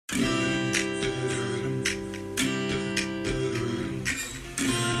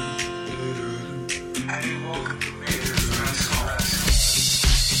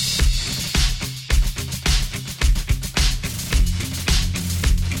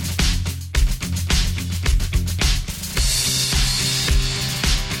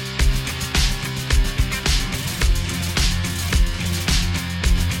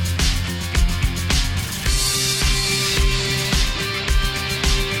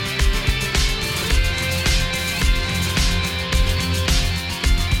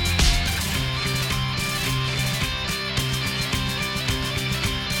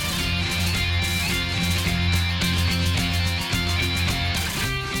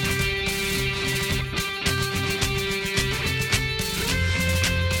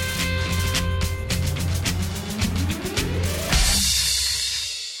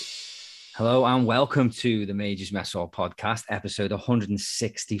Hello and welcome to the Majors Mess Hall podcast, episode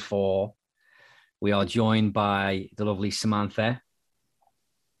 164. We are joined by the lovely Samantha,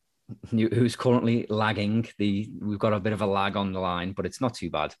 who's currently lagging. We've got a bit of a lag on the line, but it's not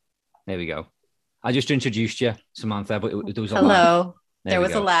too bad. There we go. I just introduced you, Samantha, but there was a lag. Hello. There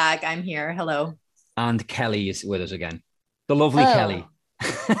was a lag. I'm here. Hello. And Kelly is with us again. The lovely Kelly.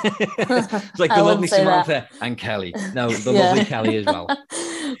 It's like the I lovely wouldn't say Samantha and Kelly. No, the lovely Kelly as well.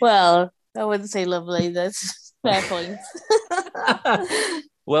 Well, I wouldn't say lovely. That's fair point.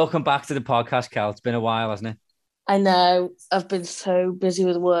 Welcome back to the podcast, Kel. It's been a while, hasn't it? I know. I've been so busy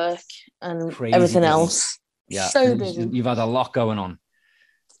with work and Crazy everything busy. else. Yeah, So busy. You've had a lot going on.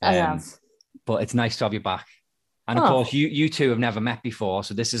 I have. But it's nice to have you back. And of course, you two have never met before,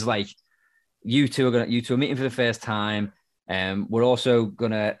 so this is like you two are meeting for the first time. We're also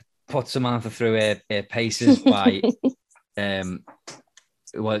gonna put Samantha through her paces by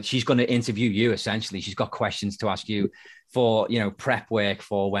well, she's going to interview you essentially. She's got questions to ask you for, prep work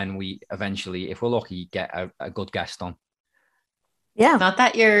for when we eventually, if we're lucky, get a good guest on. Yeah. Not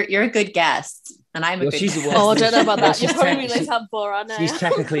that you're a good guest, and I'm a good guest. I don't know about that. You probably realize how bored I know. She's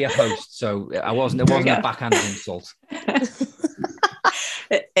technically a host, so it wasn't a backhanded insult.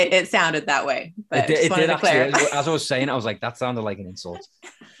 It sounded that way. But it did actually. As I was saying, I was like, that sounded like an insult.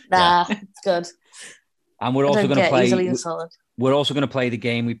 Nah, it's good. And we're also going to play. Easily insulted. We're also going to play the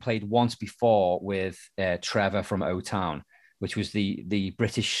game we played once before with Trevor from O-Town, which was the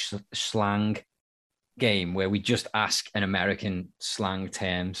British slang game where we just ask an American slang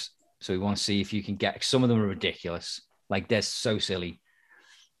terms. So we want to see if you can get, some of them are ridiculous. Like they're so silly,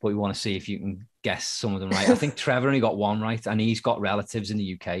 but we want to see if you can guess some of them right. I think Trevor only got one right and he's got relatives in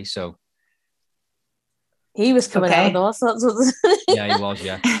the UK. So he was coming out of those. Yeah, he was.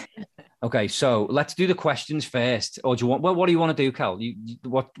 Yeah. Okay, so let's do the questions first. Or do you want? Well, what do you want to do, Cal?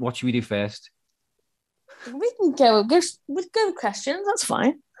 What should we do first? We can go. We'll go with questions. That's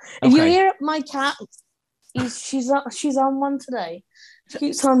fine. If you hear my cat, she's on one today. She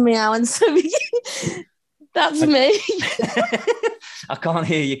keeps on meowing. So that's me. I can't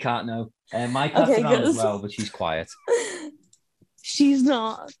hear your cat now. My cat's around as well, but she's quiet. She's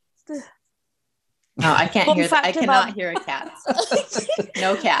not. No, I can't hear. I cannot hear a cat.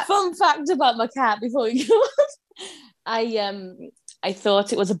 No cat. Fun fact about my cat before we go on. I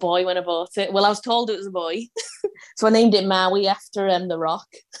thought it was a boy when I bought it. Well, I was told it was a boy, so I named it Maui after The Rock.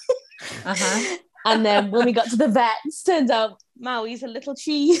 And then when we got to the vet, it turns out Maui's a little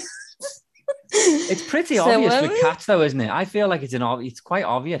cheese. It's pretty obvious with cats, though, isn't it? I feel like it's quite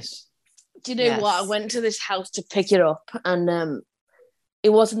obvious. Do you know what? I went to this house to pick it up, and it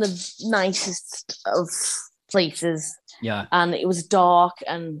wasn't the nicest of places. Yeah. And it was dark,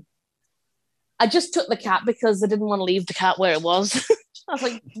 and I just took the cat because I didn't want to leave the cat where it was. I was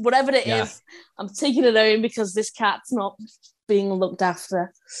like, whatever it is, I'm taking it home because this cat's not being looked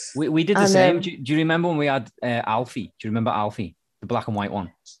after. We did the same. Do you remember when we had Alfie? Do you remember Alfie, the black and white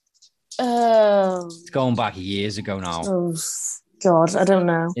one? It's going back years ago now. Oh, God, I don't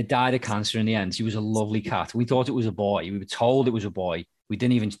know. It died of cancer in the end. She was a lovely cat. We thought it was a boy. We were told it was a boy. We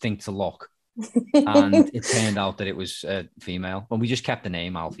didn't even think to look. And it turned out that it was a female. But we just kept the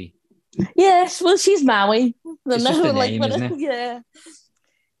name Alfie. Yes, well, she's Maui. It's just a name, isn't it? Yeah.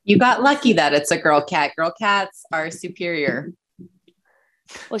 You got lucky that it's a girl cat. Girl cats are superior.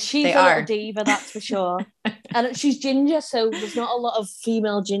 Well, she's a little diva, that's for sure. And she's ginger, so there's not a lot of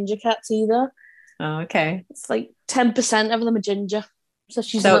female ginger cats either. Oh, okay. It's like 10% of them are ginger. So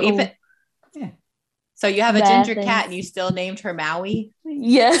she's So you have a ginger cat and you still named her Maui?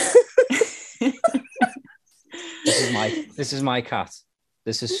 Yeah. This is my cat.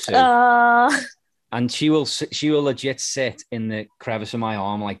 This is Sue. And she will legit sit in the crevice of my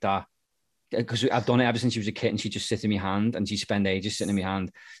arm like that. Because I've done it ever since she was a kitten. She just sits in my hand and she spend ages sitting in my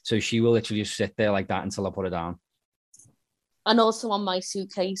hand. So she will literally just sit there like that until I put her down. And also on my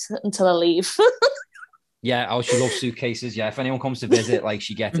suitcase until I leave. Yeah, she loves suitcases. Yeah, if anyone comes to visit, like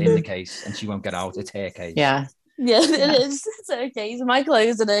she gets in the case and she won't get out. It's her case. Yeah. Yeah, it is. It's her case. My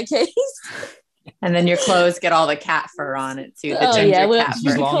clothes are her case. And then your clothes get all the cat fur on it too. The ginger cat fur.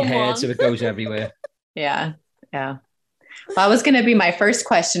 She's long haired, so it goes everywhere. Yeah. Well, that was going to be my first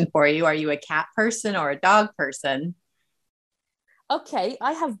question for you. Are you a cat person or a dog person? Okay,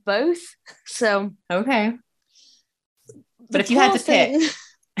 I have both. So okay. But if you had to pick,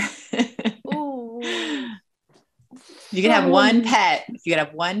 you could have one pet. If you could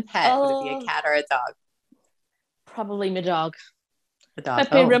have one pet, would it be a cat or a dog? Probably my dog. A dog.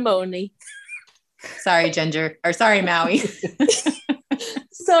 Pepe Ramoni. Sorry, Ginger. Or sorry, Maui.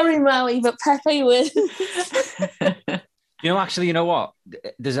 Sorry, Maui, but Pepe wins. Actually, you know what?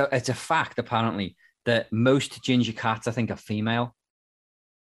 It's a fact apparently that most ginger cats, I think, are female.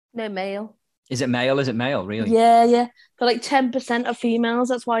 No, male. Is it male? Is it male? Really? Yeah. They're like 10% of females.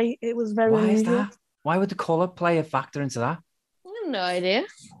 That's why it was very Why is unusual. that? Why would the colour play a factor into that? I have no idea.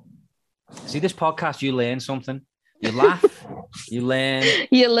 See, this podcast, you learn something. You laugh, you learn,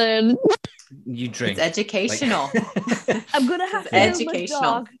 You learn. you drink. It's educational. I'm gonna have to It's move my educational.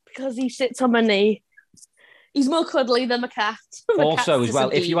 dog because he sits on my knee. He's more cuddly than my cat. My Also, cat's as well,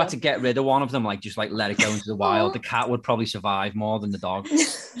 just a if you had diva. to get rid of one of them, like just like let it go into the wild, the cat would probably survive more than the dog.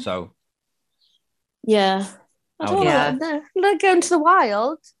 So Yeah. I don't Yeah. know. Let her go into the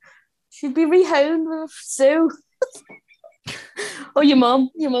wild. She'd be rehomed with Sue. Or your mum.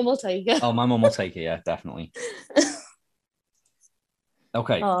 Your mum will take her. my mum will take it. Yeah, definitely.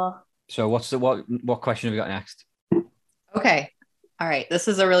 Okay. Oh. So what question have we got next? Okay. All right. This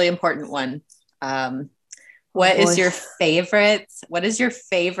is a really important one. What boy. is your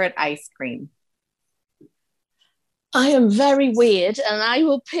favorite ice cream? I am very weird and I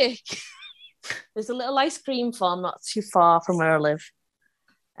will pick. There's a little ice cream farm not too far from where I live.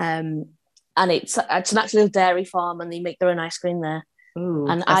 And it's an actual dairy farm and they make their own ice cream there. Ooh,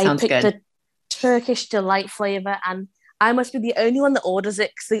 And that I sounds picked good. the Turkish Delight flavor, and I must be the only one that orders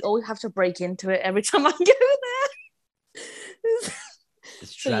it because they always have to break into it every time I go there. It's Oh,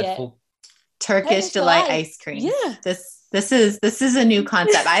 So, yeah. dreadful. Turkish Turkish Delight Delight. ice cream. Yeah. This is a new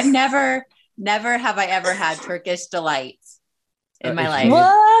concept. I've never have I ever had Turkish Delight in my It's life. weird.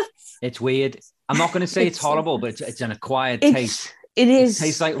 What? It's weird. I'm not going to say it's It's- horrible, but it's an acquired taste. It It is.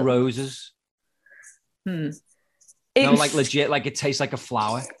 tastes like roses. Hmm. No, like legit, like it tastes like a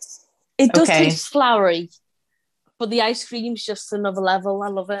flower. It does Okay. taste flowery, but the ice cream's just another level. I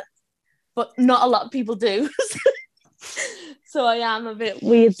love it, but not a lot of people do. So I am a bit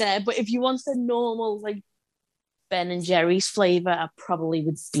weird there. But if you want the normal, like Ben and Jerry's flavor, I probably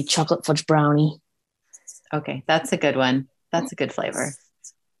would be chocolate fudge brownie. Okay, that's a good one. That's a good flavor.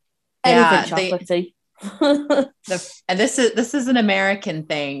 Anything they- chocolatey. And this is an American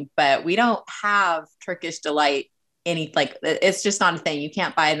thing, but we don't have Turkish Delight it's just not a thing. You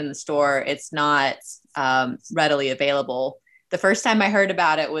can't buy it in the store. It's not readily available. The first time I heard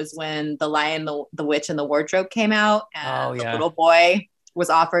about it was when The Lion, the Witch, and the Wardrobe came out, and the little boy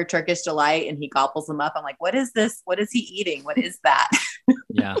was offered Turkish Delight, and he gobbles them up. I'm like, what is this? What is he eating? What is that?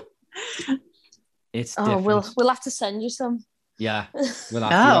 Yeah. It's Oh, different. we'll have to send you some. Yeah.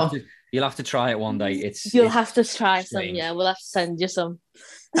 Oh. You'll have to try it one day. You'll It's have to try some. strange. Yeah, we'll have to send you some.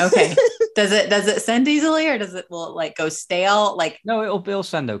 Okay. Does it send easily, or will it like go stale? Like, No, it'll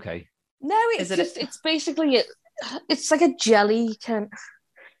send okay. No, it's Is it just it's basically it's like a jelly kind,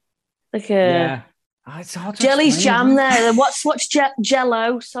 like a Yeah. It's hard to jelly's explain, jam isn't it? there. What's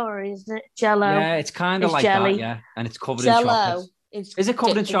Jello? Sorry, isn't it Jello? Yeah, it's kind of It's like jelly. that, yeah. And it's covered in Jello. chocolate. Is it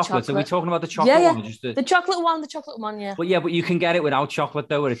covered in dipped chocolate? Are we talking about the chocolate Yeah, yeah. one? Or just The chocolate one, yeah. But yeah, but you can get it without chocolate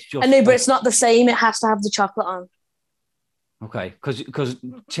though, where it's just I know, but it's not the same. It has to have the chocolate on. okay, because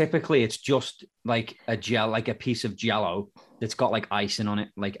typically it's just like a piece of Jello that's got like icing on it.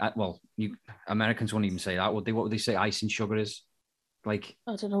 Like, Americans won't even say that. What would they say? Icing sugar is like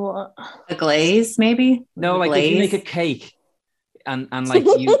I don't know what. a glaze, maybe? no, like glaze? if you make a cake and like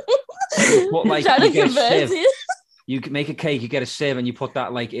you put like Trying you to get a convert sieve. it. You can make a cake, you get a sieve, and you put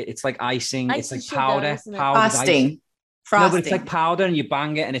that like it's like icing. It's Icing like sugar, powder, isn't it? powdered icing. No, Frosting. but it's like powder, and you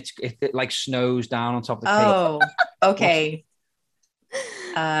bang it, and it like snows down on top of the cake. Oh, okay.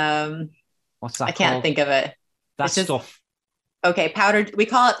 What's that? I can't called? think of it. that it's just- stuff. Okay, powdered. We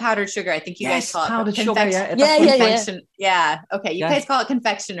call it powdered sugar. I think you guys Yes, call it powdered sugar, confection- yeah. Yeah. confection. Yeah. Okay, you Yeah. guys call it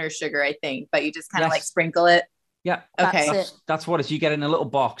confectioner sugar, I think, but you just kind of Yes. like sprinkle it. Yeah. Okay. That's it. That's what it's. You get it in a little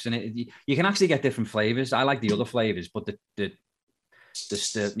box, and you can actually get different flavors. I like the other flavors, but the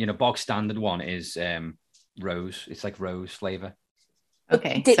bog standard one is rose. It's like rose flavor.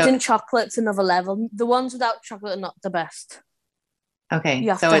 Okay. Dipped So, in chocolate's another level. The ones without chocolate are not the best. okay. You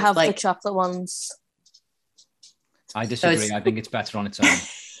have so to it's have the like chocolate ones. I disagree. it's- I think it's better on its own.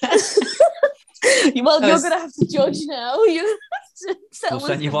 Well, So you're it's- gonna have to judge now. You We'll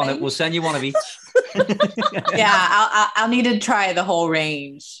send you one. We'll send you one of each. yeah, I'll need to try the whole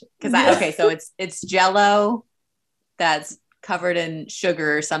range because Yeah. okay, so it's Jello that's covered in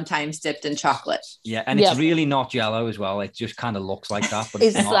sugar, sometimes dipped in chocolate. Yeah, and Yeah. it's really not Jello as well. It just kind of looks like that, but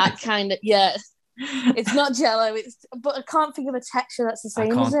Is it's not. that kind of It's not Jello. But I can't think of a texture that's the I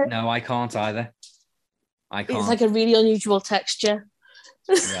same, is can't. it? No, I can't either. I can't. It's like a really unusual texture.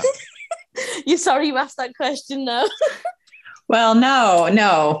 Yeah. You're sorry you asked that question now. Well,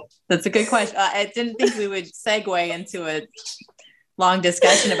 no, that's a good question. I didn't think we would segue into a long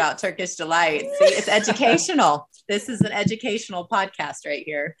discussion about Turkish Delight. See, it's educational. This is an educational podcast right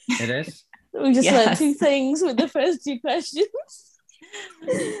here. It is. We just learned Yes. 2 things with the first 2 questions.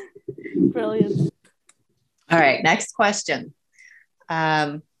 Brilliant. All right, next question.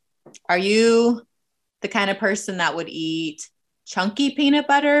 Are you the kind of person that would eat chunky peanut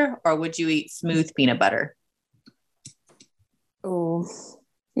butter, or would you eat smooth peanut butter? Oh,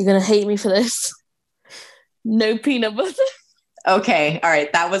 you're going to hate me for this. No peanut butter. Okay, all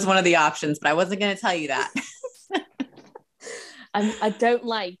right. That was one of the options, but I wasn't going to tell you that. I don't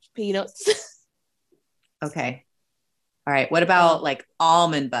like peanuts. Okay. All right. What about like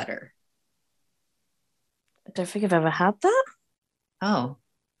almond butter? I don't think I've ever had that. Oh,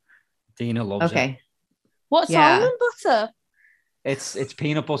 Dina loves it. okay. What's Yeah. almond butter? It's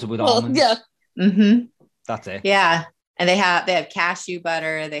peanut butter with Well, almonds. yeah. Mm-hmm. That's it. Yeah. And they have cashew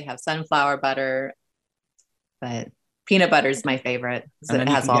butter, they have sunflower butter, but peanut butter is my favorite. So And it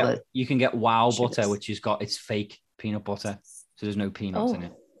then has all you can get wow sugars. butter, which has got it's fake peanut butter, so there's no peanuts in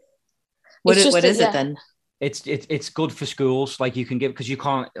it. What It's is, just what that- is yeah. it then? It's good for schools. Like you can give, because you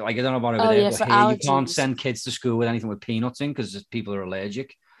can't, like, I don't know about over Oh, there, yeah, but for here you can't allergies. send kids to school with anything with peanuts in because people are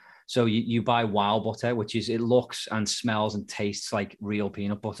allergic. So you buy wow butter, which is, it looks and smells and tastes like real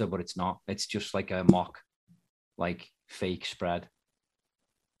peanut butter, but it's not. It's just like a mock, like fake spread.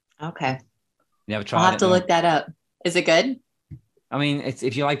 Okay. You ever tried I'll have it? to No? look that up. Is it good? I mean, it's,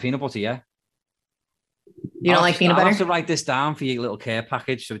 if you like peanut butter, yeah. You don't like peanut I'll butter? have to write this down for your little care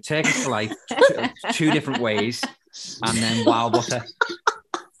package. So Turkish Delight, 2 different ways, and then wow butter.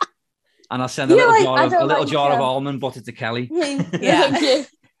 And I'll send a Yeah, little like, jar, of I don't like, almond butter to Kelly. Yeah. Thank you.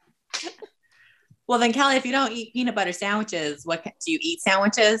 Well, then Kelly, if you don't eat peanut butter sandwiches, do you eat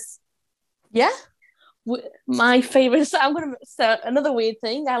sandwiches? Yeah. My favorite. So I'm gonna start another weird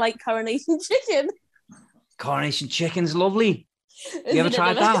thing. I like coronation chicken. Coronation chicken's lovely. Isn't You ever it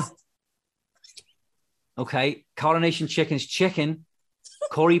tried the that? best? Okay, coronation chicken's chicken,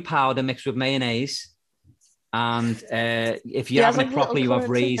 curry powder mixed with mayonnaise, and if you're Yeah, having it's it like properly, you little have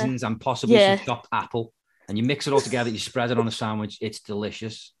currants, isn't there? raisins and possibly Yeah. some chopped apple, and you mix it all together. You spread it on a sandwich. It's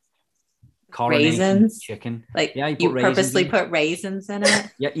delicious. Coronation Raisins? chicken. Like Yeah, you you put raisins purposely in. put raisins in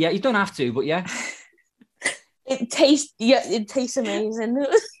it? Yeah, you don't have to, but yeah, It tastes amazing.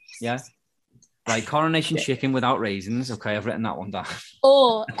 yeah. Like coronation chicken without raisins. Okay, I've written that one down.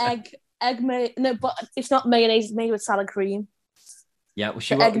 Or no, but it's not mayonnaise. It's made with salad cream. Yeah,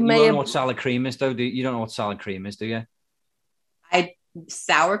 well, egg you mayo- don't know what salad cream is, though. You don't know what salad cream is, do you?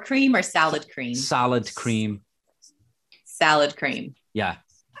 Sour cream or salad cream? Salad cream. Salad cream. Yeah,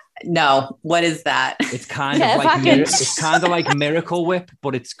 No, what is that? it's kind Yeah, of like fucking- it's kind of like Miracle Whip,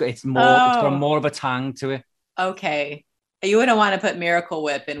 but it's more it's got Oh. more of a tang to it. Okay. You wouldn't want to put Miracle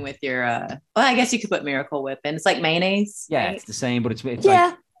Whip in with your well, I guess you could put Miracle Whip in. It's like mayonnaise. Yeah, right? it's the same, but it's like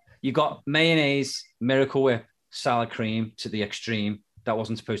Yeah. you got mayonnaise, Miracle Whip, salad cream to the extreme. That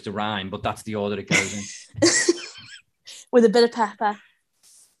wasn't supposed to rhyme, but that's the order it goes in. With a bit of pepper.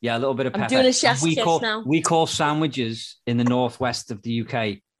 Yeah, a little bit of I'm pepper. doing a chef's we kiss call now. we call sandwiches in the northwest of the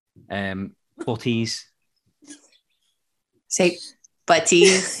UK butties. Say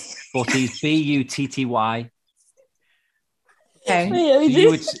butties. Butties, Butty. Okay. All Yeah, we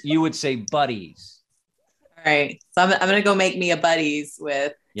do. You would say buddies. right. So I'm gonna go make me a buddies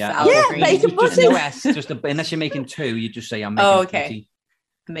with Yeah, salad Yeah, cream. bacon just butty. no S. Unless you're making 2, you just say I'm making Oh, a okay. butty.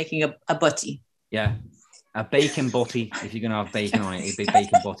 I'm making a butty. Yeah, a bacon butty. If you're gonna have bacon on it, a big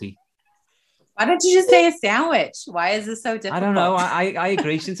bacon butty. Why don't you just say a sandwich? Why is this so difficult? I don't know. I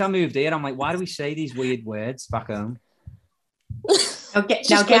agree. Since I moved here, I'm like, why do we say these weird words back home? Okay. Just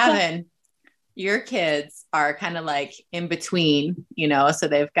Now, quicker. Gavin, your kids are kind of like in between, so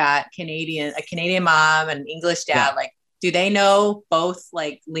they've got a Canadian mom and an English dad. Yeah. Like, do they know both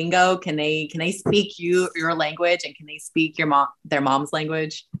like lingo? Can they speak your language, and can they speak their mom's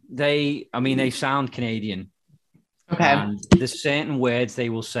language? They sound Canadian. Okay. And there's certain words they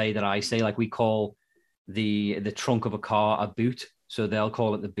will say that I say, like we call the trunk of a car a boot, so they'll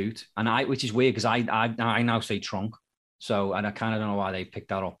call it the boot, and which is weird because I now say trunk, so, and I kind of don't know why they picked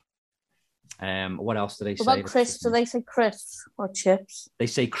that up. What else do they say? What about crisps? Do they say crisps or chips? They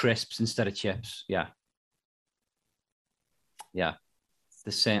say crisps instead of chips. Yeah.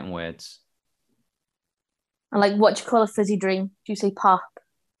 There's certain words. And like, what do you call a fizzy drink? Do you say pop?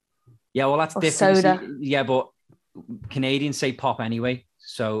 Yeah, well, that's Or different. You soda. see, yeah, but Canadians say pop anyway.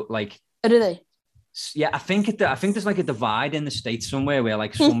 So like, Or do they? yeah, I think there's like a divide in the States somewhere where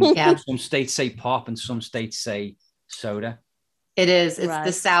like some Yeah. some states say pop and some states say soda. It is. It's Right.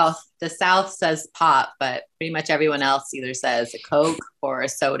 the South. The South says pop, but pretty much everyone else either says a Coke or a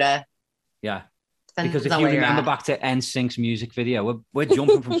soda. Yeah. Because if on you where you're remember at. back to NSYNC's music video, we're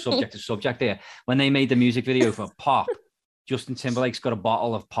jumping from subject to subject here. When they made the music video for Pop, Justin Timberlake's got a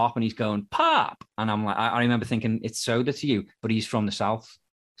bottle of pop and he's going, Pop. And I'm like, I remember thinking it's soda to you, but he's from the South.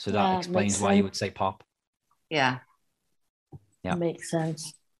 So that explains why you would say pop. Yeah. Makes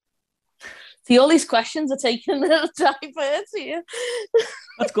sense. See, all these questions are taking a little diverse here.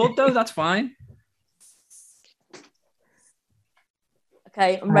 That's good though. That's fine.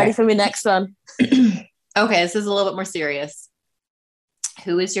 Okay, I'm ready for my next one. Okay, this is a little bit more serious.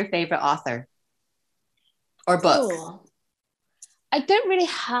 Who is your favorite author or book? Oh, I don't really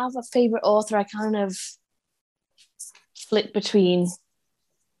have a favorite author. I kind of flip between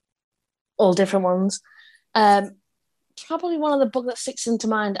all different ones. Probably one of the books that sticks into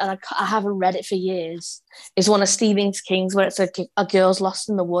mind, and I haven't read it for years, is one of Stephen King's where it's like a girl's lost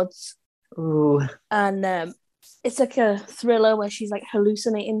in the woods. Ooh. And it's like a thriller where she's like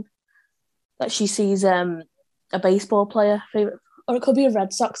hallucinating that she sees a baseball player, or it could be a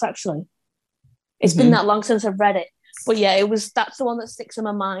Red Sox actually. It's been that long since I've read it, but yeah, that's the one that sticks in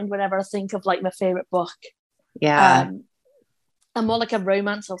my mind whenever I think of like my favorite book. Yeah. I'm more like a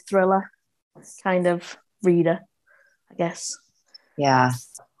romance or thriller kind of reader, I guess. Yeah.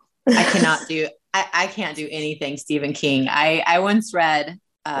 I can't do anything Stephen King. I once read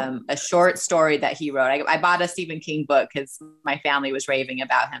a short story that he wrote. I bought a Stephen King book because my family was raving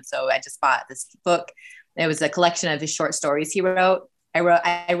about him. So I just bought this book. It was a collection of his short stories he wrote.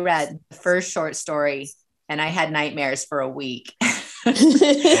 I read the first short story and I had nightmares for a week. And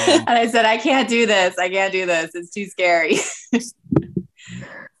I said, I can't do this. It's too scary.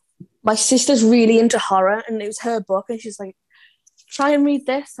 My sister's really into horror and it was her book and she's like, try and read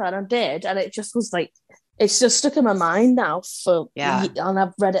this. And I did. And it just was like, it's just stuck in my mind now and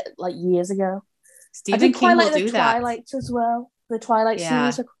I've read it like years ago. Stephen King will do that. Twilight as well. The Twilight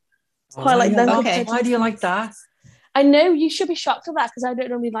series. Quite like them. Okay. Why do you like that? I know you should be shocked at that because I don't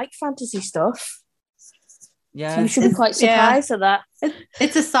normally like fantasy stuff. Yeah, so you should be quite surprised at that.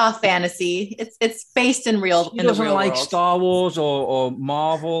 It's a soft fantasy. It's based in real. She doesn't like world. Star Wars or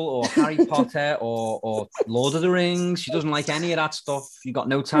Marvel or Harry Potter or Lord of the Rings. She doesn't like any of that stuff. You got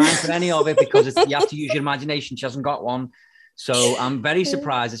no time for any of it because you have to use your imagination. She hasn't got one. So I'm very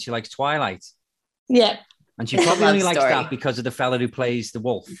surprised that she likes Twilight. Yeah, and she probably only likes that because of the fella who plays the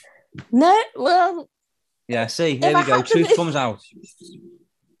wolf. No, well, yeah. See, here we go. Truth comes out.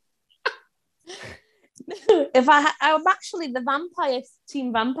 I'm actually the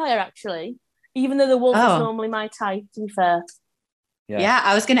team vampire, actually, even though the wolf is normally my type, to be fair. Yeah,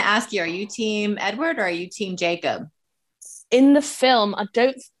 I was going to ask you, are you team Edward or are you team Jacob? In the film, I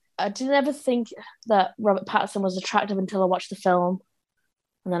didn't ever think that Robert Pattinson was attractive until I watched the film.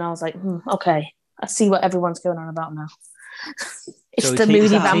 And then I was like, okay, I see what everyone's going on about now. It's so the moody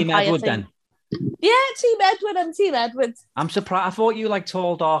vampire team Edward, thing. Then? Yeah, team Edward and team Edward. I'm surprised. I thought you like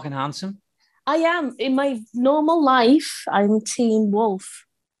tall, dark and handsome. I am. In my normal life, I'm Team Wolf.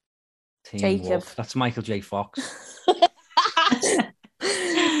 Jacob. Wolf. That's Michael J. Fox. But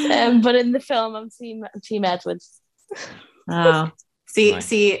in the film, I'm Team Edward. Oh,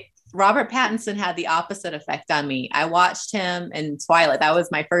 see, Robert Pattinson had the opposite effect on me. I watched him in Twilight. That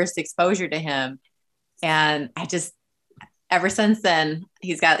was my first exposure to him, and ever since then,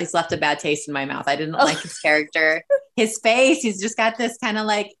 he's left a bad taste in my mouth. I didn't like his character, his face. He's just got this kind of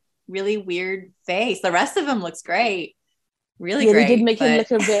like really weird face. The rest of him looks great, really great. They did make him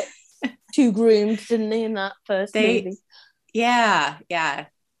look a bit too groomed, didn't they, in that first movie? Yeah,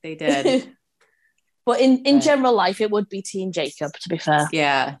 they did. But in general life, it would be Team Jacob, to be fair.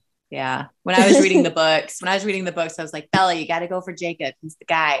 Yeah. When I was reading the books, I was like, Bella, you got to go for Jacob. He's the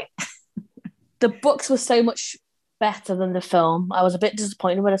guy. The books were so much better than the film. I was a bit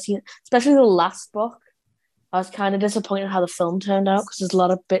disappointed when I seen it, especially the last book. I was kind of disappointed how the film turned out because there's a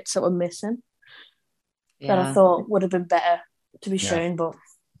lot of bits that were missing that I thought would have been better to be shown, but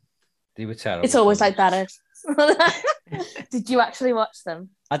they were terrible. It's always like that. Did you actually watch them?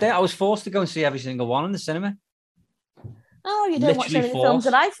 I did. I was forced to go and see every single one in the cinema. Oh, you don't watch any films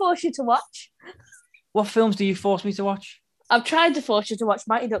that I force you to watch? What films do you force me to watch? I've tried to force you to watch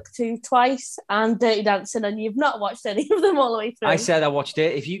Mighty Ducks 2 twice and Dirty Dancing, and you've not watched any of them all the way through. I said I watched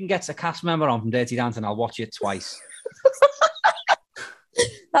it. If you can get a cast member on from Dirty Dancing, I'll watch it twice.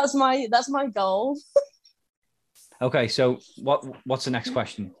 That's my goal. Okay, so what's the next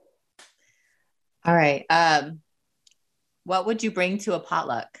question? All right. What would you bring to a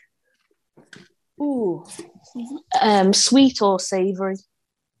potluck? Ooh, sweet or savory?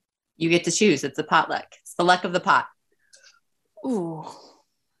 You get to choose. It's a potluck. It's the luck of the pot. Ooh,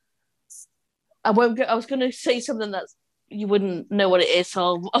 I won't. I was going to say something that you wouldn't know what it is, so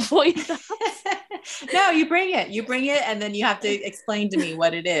I'll avoid that. No, you bring it. You bring it, and then you have to explain to me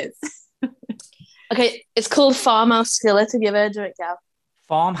what it is. Okay, it's called Farmhouse Skillet. Have you ever heard of it, Gav?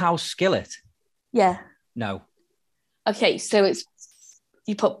 Farmhouse skillet? Yeah. No. Okay, so it's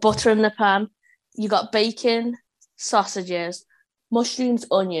you put butter in the pan. You got bacon, sausages, mushrooms,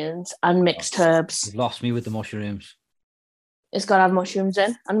 onions, and mixed herbs. You've lost me with the mushrooms. It's got to have mushrooms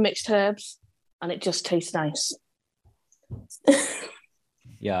in and mixed herbs, and it just tastes nice.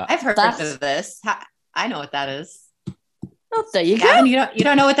 Yeah. I've heard of this. I know what that is. Oh, there you Gavin, go. you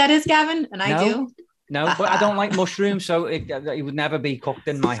don't know what that is, Gavin? And I do. No, but I don't like mushrooms, so it would never be cooked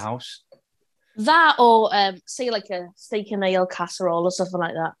in my house. That or say like a steak and ale casserole or something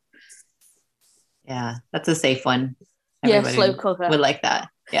like that. Yeah, that's a safe one. Everybody slow cooker would like that.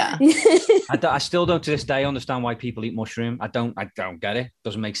 Yeah. I still don't to this day understand why people eat mushroom. I don't get it.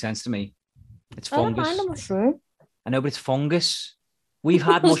 Doesn't make sense to me. It's fungus. I don't mind a mushroom. I know, but it's fungus. We've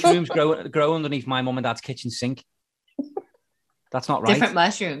had mushrooms grow underneath my mum and dad's kitchen sink. That's not right. Different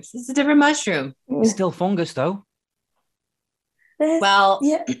mushrooms. It's a different mushroom. It's still fungus, though. Well,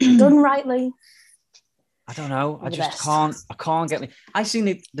 yeah, done rightly. I don't know. I just can't. I can't get it. I seen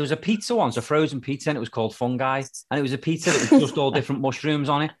it. There was a pizza once, a frozen pizza, and it was called fungi, and it was a pizza that was just all different mushrooms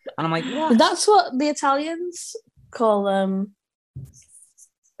on it. And I'm like, what? That's what the Italians call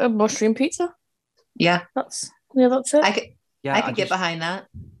a mushroom pizza. Yeah, that's it. I could get behind that.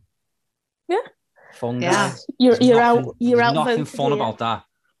 Yeah. Fungi. Yeah. You're out. Nothing fun about that.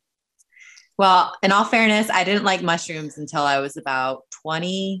 Well, in all fairness, I didn't like mushrooms until I was about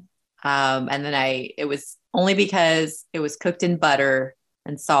 20. And then it was only because it was cooked in butter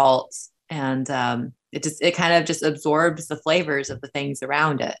and salt, and it kind of just absorbs the flavors of the things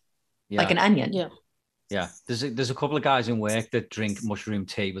around it, like an onion. Yeah. There's a couple of guys in work that drink mushroom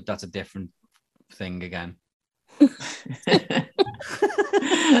tea, but that's a different thing again.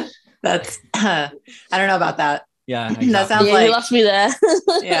 That's I don't know about that. Yeah, exactly. That sounds like you lost me there.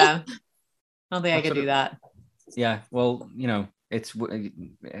 Yeah, I don't think I could do that. Yeah, well, it's,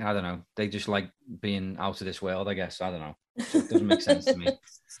 I don't know. They just like being out of this world, I guess. I don't know. So it doesn't make sense to me.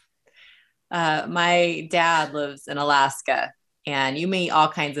 My dad lives in Alaska, and you meet all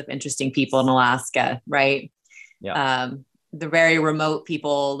kinds of interesting people in Alaska, right? Yeah. The very remote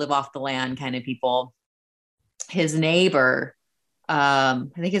people, live off the land kind of people. His neighbor, I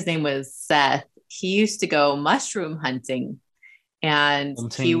think his name was Seth. He used to go mushroom hunting, and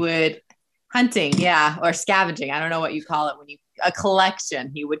he would hunting, or scavenging. I don't know what you call it when a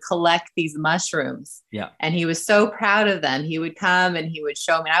collection. He would collect these mushrooms. Yeah. And he was so proud of them. He would come and he would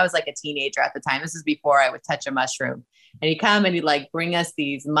show me. I was like a teenager at the time. This is before I would touch a mushroom. And he'd come and he'd like bring us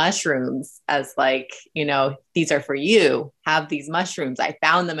these mushrooms as like, these are for you. Have these mushrooms. I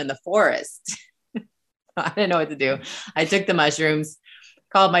found them in the forest. I didn't know what to do. I took the mushrooms,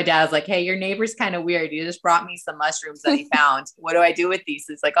 called my dad. I was like, hey, your neighbor's kind of weird. You just brought me some mushrooms that he found. What do I do with these?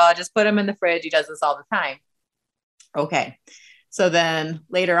 He's like, oh, just put them in the fridge. He does this all the time. Okay. So then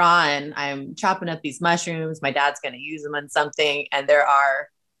later on, I'm chopping up these mushrooms. My dad's going to use them on something. And there are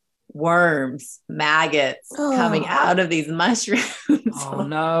worms, maggots coming out of these mushrooms. Oh,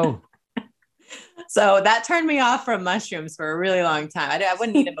 no. So that turned me off from mushrooms for a really long time. I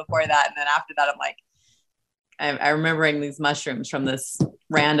wouldn't eat them before that. And then after that, I'm like, I'm remembering these mushrooms from this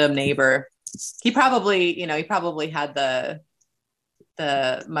random neighbor. He probably had the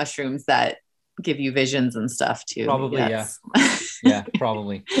mushrooms that give you visions and stuff too. Probably, yeah. Yeah,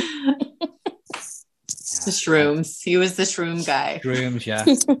 probably. The shrooms. He was the shroom guy. Shrooms, yeah.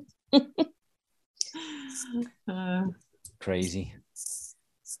 Crazy.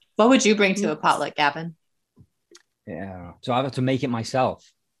 What would you bring to a potluck, Gavin? Yeah. So I have to make it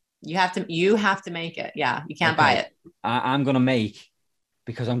myself. You have to make it. Yeah. You can't buy it. I'm going to make,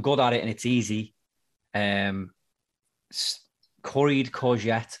 because I'm good at it and it's easy, curried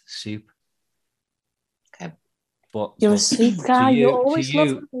courgette soup. Okay. But you're a soup guy. You always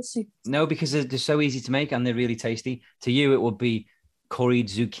love soup. No, because they're so easy to make and they're really tasty. To you, it would be curried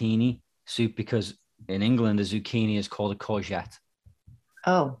zucchini soup, because in England, a zucchini is called a courgette.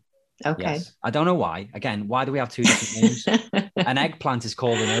 Oh, okay. Yes. I don't know why. Again, why do we have two different names? An eggplant is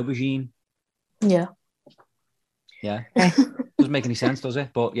called an aubergine. Yeah. Yeah. Doesn't make any sense, does it?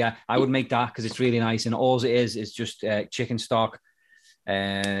 But yeah, I would make that because it's really nice. And all it is just chicken stock,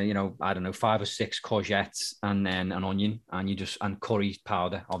 I don't know, 5 or 6 courgettes and then an onion, and curry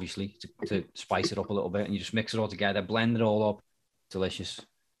powder, obviously, to spice it up a little bit. And you just mix it all together, blend it all up. Delicious.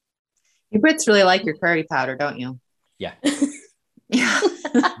 You Brits really like your curry powder, don't you? Yeah. Yeah.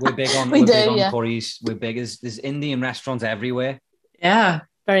 We're big on curries. We're big. There's Indian restaurants everywhere. Yeah.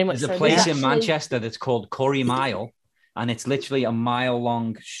 Very much. There's a place in Manchester that's called Curry Mile, and it's literally a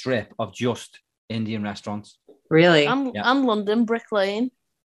mile-long strip of just Indian restaurants. Really? I'm London, Brick Lane.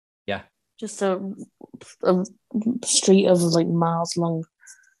 Yeah. Just a street of like miles long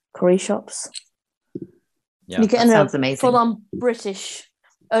curry shops. Yeah. You're getting sounds a amazing. full-on British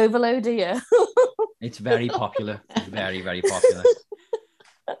overload here. It's very popular. It's very, very popular.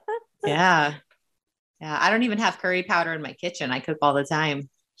 Yeah. Yeah. I don't even have curry powder in my kitchen. I cook all the time.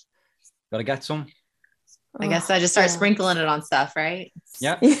 Gotta get some. I guess I just start sprinkling it on stuff, right?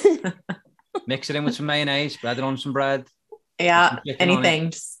 Yeah. Mix it in with some mayonnaise, spread it on some bread. Yeah.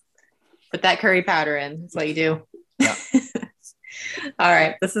 Anything. Just put that curry powder in. That's what you do. Yeah. All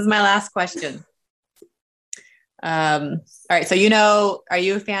right. This is my last question. All right. So, are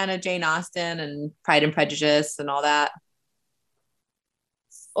you a fan of Jane Austen and Pride and Prejudice and all that?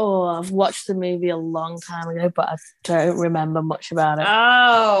 Oh, I've watched the movie a long time ago, but I don't remember much about it.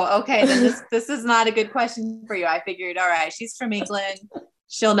 Oh, okay. Then this is not a good question for you. I figured, all right, she's from England.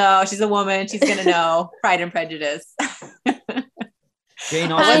 She'll know. She's a woman. She's going to know Pride and Prejudice.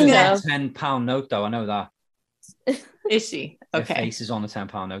 Jane Austen's on a £10 note, though. I know that. Is she? Okay. Her face is on a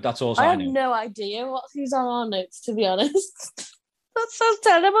 £10 note. That's all I I have know. no idea what who's on our notes, to be honest. That sounds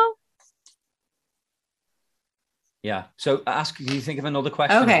terrible. Yeah. So do you think of another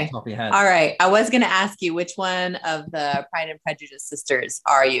question okay. off the top of your head? All right. I was going to ask you which one of the Pride and Prejudice sisters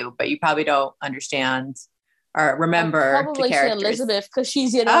are you, but you probably don't understand or remember I'll probably the say characters. Elizabeth because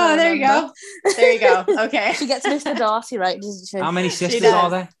she's Oh, there you go. There you go. Okay. She gets Mr. Darcy right, doesn't she? How many sisters are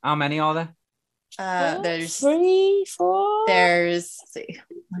there? How many are there? There's 3, 4. There's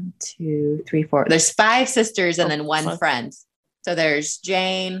 1, 2, 3, 4. There's 5 sisters and then 1 friend. So there's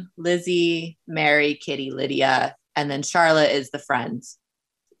Jane, Lizzie, Mary, Kitty, Lydia, and then Charlotte is the friend.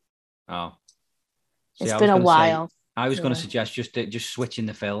 Oh, it's been a while. I was going to suggest just switching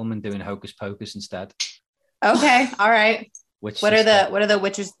the film and doing Hocus Pocus instead. Okay, all right. What are the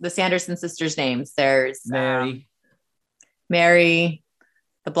witches? The Sanderson sisters' names? There's Mary,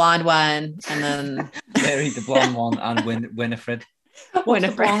 the blonde one, and then Mary, the blonde one, and Winifred. What's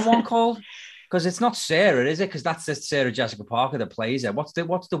the blonde one called? Because it's not Sarah, is it? Because that's the Sarah Jessica Parker that plays it. What's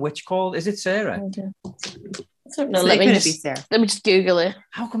the witch called? Is it Sarah? I don't know. Let me just Google it.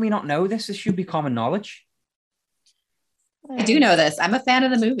 How can we not know this? This should be common knowledge. I do know this. I'm a fan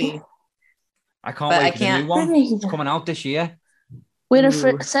of the movie. I can't wait for the new one. It's coming out this year.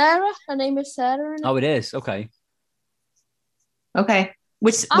 Winifred, Sarah? Her name is Sarah. Oh, it is? Okay. Okay.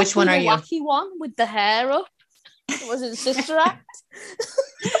 Which one are you? The wacky one with the hair up. Was it Sister Act?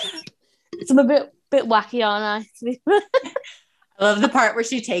 I'm a bit wacky, aren't I? I love the part where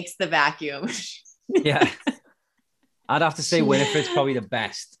she takes the vacuum. Yeah. I'd have to say Winifred's probably the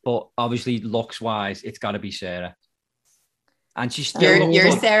best, but obviously looks-wise, it's got to be Sarah. And she's still...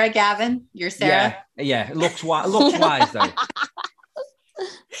 You're Sarah, Gavin? You're Sarah? Yeah. Looks-wise, though.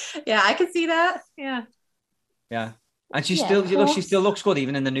 Yeah, I can see that. Yeah. Yeah. And she still looks good,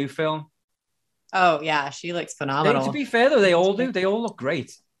 even in the new film. Oh, yeah. She looks phenomenal. To be fair, though, they all do. They all look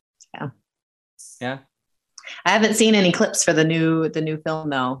great. Yeah. Yeah. I haven't seen any clips for the new film,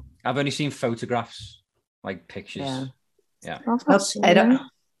 though. I've only seen photographs, like pictures. Yeah.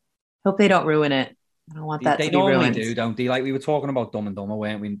 Hope they don't ruin it. I don't want that to be ruined. They normally do, don't they? Like we were talking about Dumb and Dumber,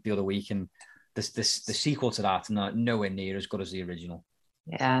 weren't we, the other week? And the sequel to that, nowhere near as good as the original.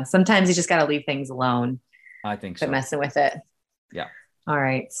 Yeah. Sometimes you just got to leave things alone. I think so. Quit messing with it. Yeah. All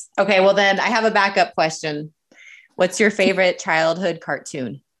right. Okay. Well, then I have a backup question. What's your favorite childhood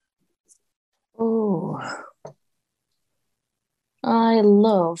cartoon? Oh, I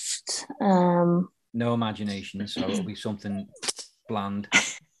loved. No imagination, so it'll be something bland.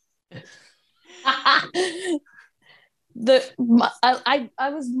 I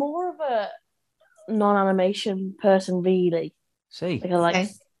was more of a non-animation person, really. See, okay.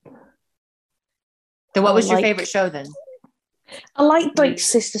 So, what was your favorite show then? I liked like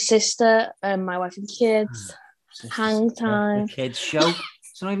Sister, My Wife and Kids, Hang Time. A kids show.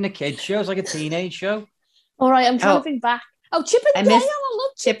 It's not even a kids show. It's like a teenage show. All right, I'm trying to think back. Oh, Chip and Dale. I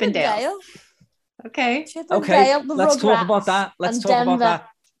love Chip and Dale. Okay. Chip and Dale, let's talk about that. Let's talk about that.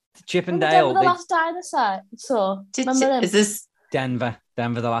 Chip and Dale. Denver, the Last Dinosaur. So, remember them? Is this Denver,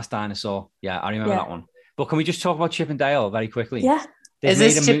 the Last Dinosaur? Yeah, I remember that one. But can we just talk about Chip and Dale very quickly? Yeah. Is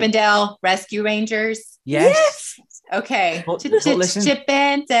this Chip and Dale Rescue Rangers? Yes. Okay. But listen, Chip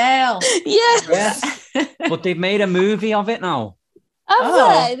and Dale. Yes. But they've made a movie of it now.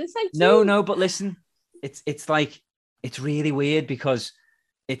 Have they? No, but listen, it's like, it's really weird because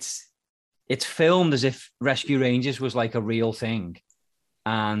it's filmed as if Rescue Rangers was like a real thing.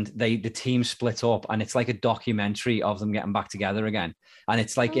 And the team split up, and it's like a documentary of them getting back together again. And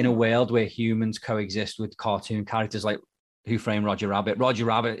it's like in a world where humans coexist with cartoon characters like Who Framed Roger Rabbit. Roger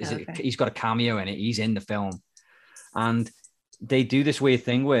Rabbit he's got a cameo in it. He's in the film, and they do this weird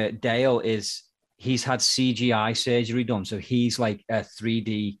thing where he's had CGI surgery done, so he's like a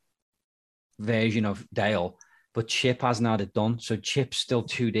 3D version of Dale, but Chip hasn't had it done, so Chip's still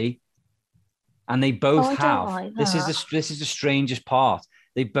 2D, and they both have. Like this is the strangest part.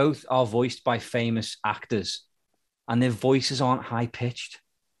 They both are voiced by famous actors, and their voices aren't high pitched.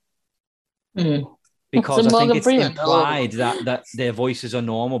 Because I think it's implied that their voices are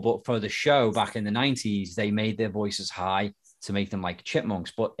normal, but for the show back in the 90s, they made their voices high to make them like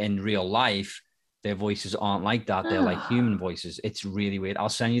chipmunks. But in real life, their voices aren't like that. They're like human voices. It's really weird. I'll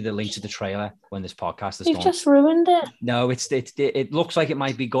send you the link to the trailer when this podcast is done. You've just ruined it. No, it looks like it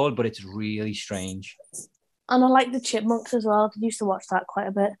might be good, but it's really strange. And I like the Chipmunks as well. I used to watch that quite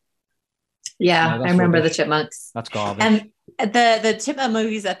a bit. Yeah, I remember the Chipmunks. That's garbage. And the Chipmunk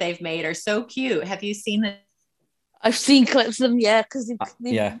movies that they've made are so cute. Have you seen them? I've seen clips of them, yeah, because they've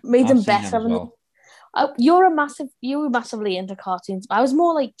made them better. Them you were massively into cartoons. I was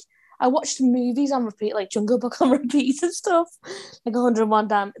more like, I watched movies on repeat, like Jungle Book on repeat and stuff, like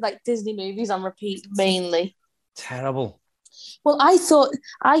 101 like Disney movies on repeat mainly. Terrible. Well, I thought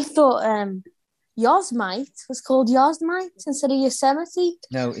Yosemite was called Yosemite instead of Yosemite.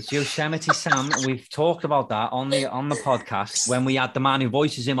 No, it's Yosemite Sam. We've talked about that on the podcast when we had the man who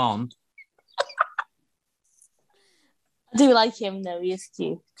voices him on. I do like him though. He's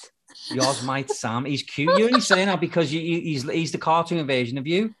cute. Yosemite Sam. He's cute. You're only saying that because he's the cartoon version of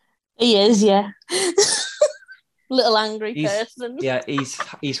you. He is, yeah. Little angry person. Yeah,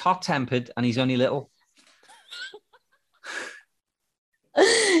 he's hot tempered and he's only little.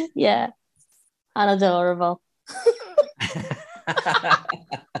 Yeah. And adorable.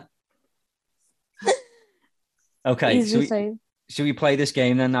 Okay, should we play this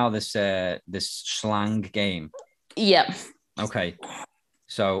game then now? This slang game. Yeah. Okay,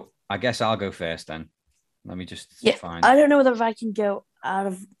 so I guess I'll go first then. Let me just find. I don't know whether I can go out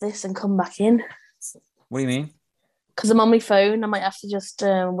of this and come back in. What do you mean? Because I'm on my phone, I might have to just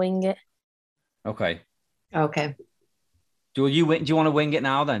wing it. Okay. Do you want to wing it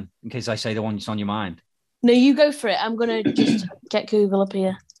now then, in case I say the one that's on your mind? No, you go for it. I'm gonna just get Google up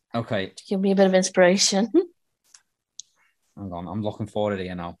here. Okay. To give me a bit of inspiration. Hang on, I'm looking for it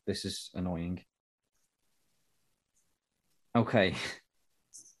here now. This is annoying. Okay.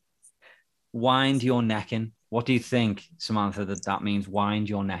 Wind your necking. What do you think, Samantha, that means? Wind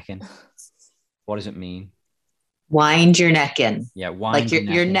your necking. What does it mean? Wind your necking. Yeah, wind like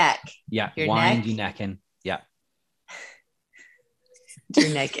your neck. Yeah, wind your necking. Yeah.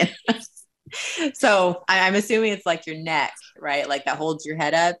 Your necking. So I'm assuming it's like your neck, right? Like that holds your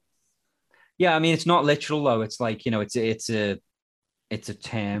head up. Yeah, I mean it's not literal though. It's like, it's a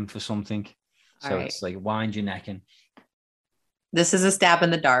term for something. So It's like wind your necking. This is a stab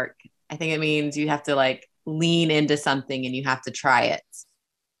in the dark. I think it means you have to like lean into something and you have to try it.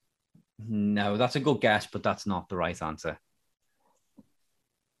 No, that's a good guess, but that's not the right answer.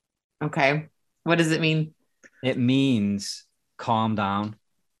 Okay. What does it mean? It means calm down.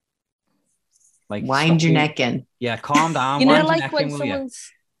 Like wind your neck in. Yeah, calm down. Like when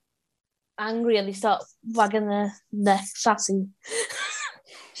someone's angry and they start wagging their neck sassy.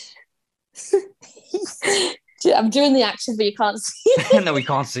 I'm doing the action, but you can't see it. No, we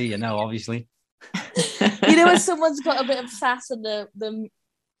can't see you. No, obviously. When someone's got a bit of sass and they're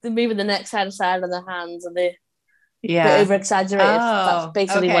moving the neck side to side and their hands and they're over exaggerated. That's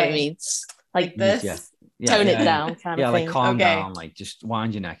basically what it means. Like this. Yeah. Tone it down, kind of thing. Yeah, like calm down. Like just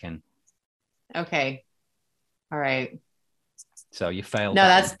wind your neck in. Okay. All right. So you failed. No,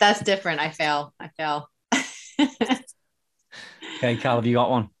 that's different. I fail. Okay, Cal, have you got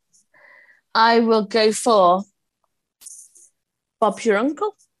one? I will go for Bob's your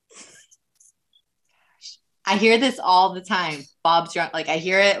uncle. I hear this all the time. Bob's your, like I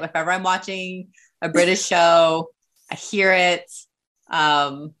hear it whenever I'm watching a British show. I hear it.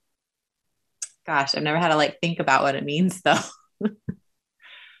 Gosh, I've never had to like think about what it means though.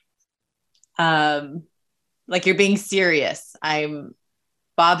 Like you're being serious.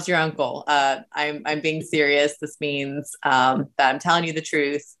 Bob's your uncle. I'm being serious. This means that I'm telling you the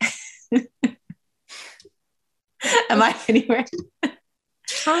truth. Am I anywhere?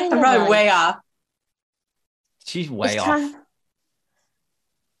 I'm probably way off. She's way off.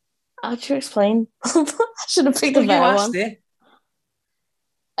 I'll try to explain. I should have picked a better one.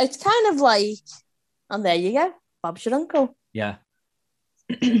 It's kind of like, and there you go, Bob's your uncle. Yeah.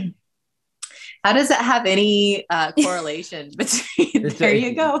 How does it have any correlation between? There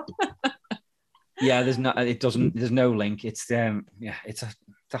you go. Yeah, there's no link. It's it's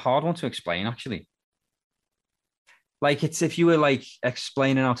a hard one to explain actually. Like it's if you were like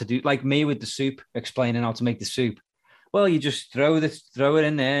explaining how to do, like me with the soup, explaining how to make the soup. Well, you just throw it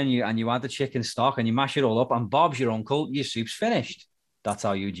in there, and you add the chicken stock, and you mash it all up. And Bob's your uncle. Your soup's finished. That's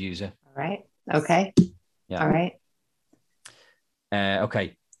how you'd use it. All right. Okay. Yeah. All right.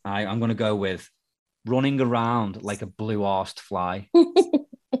 Okay. I'm going to go with running around like a blue-arsed fly. Oh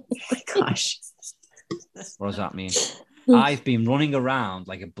my gosh. What does that mean? I've been running around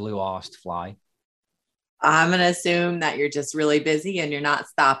like a blue-arsed fly. I'm going to assume that you're just really busy and you're not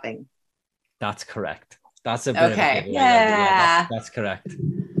stopping. That's correct. That's a bit okay. Of a yeah. that's correct.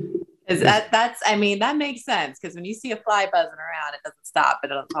 I mean, that makes sense because when you see a fly buzzing around, it doesn't stop,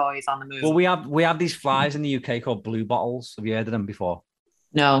 but it's always on the move. Well, we have these flies in the UK called blue bottles. Have you heard of them before?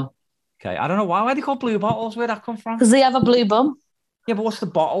 No. Okay. I don't know why are they called blue bottles? Where'd that come from? Because they have a blue bum. Yeah, but what's the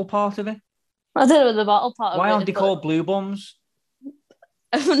bottle part of it? I don't know the bottle part Why of it. aren't they called blue bums?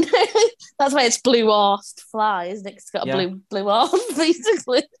 That's why it's blue-arsed fly, isn't it? It's got a blue arse,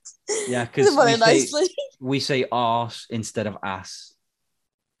 basically. Yeah, because nicely. we say arse instead of ass.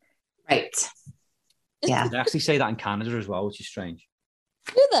 Right. Yeah. They actually say that in Canada as well, which is strange.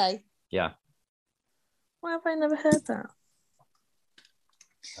 Do they? Yeah. Why have I never heard that?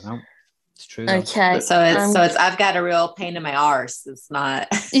 I know. It's true. Though. Okay. So it's I've got a real pain in my arse. It's not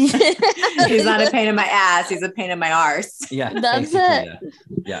he's not a pain in my ass, he's a pain in my arse. Yeah. That's it.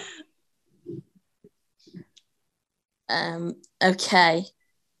 Yeah. Okay.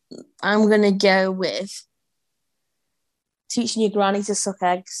 I'm gonna go with teaching your granny to suck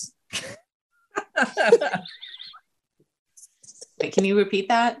eggs. Wait, can you repeat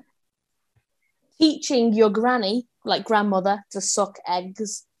that? Teaching your granny, like grandmother, to suck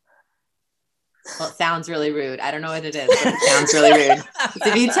eggs. Well, it sounds really rude. I don't know what it is, but it sounds really rude.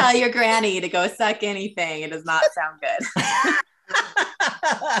 If you tell your granny to go suck anything, it does not sound good.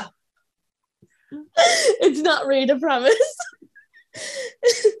 It's not rude, I promise.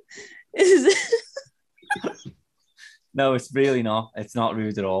 Is it? No, it's really not. It's not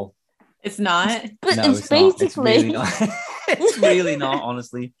rude at all. It's not. But No, it's basically not. It's really not,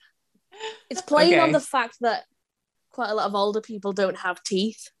 honestly. It's playing Okay. on the fact that quite a lot of older people don't have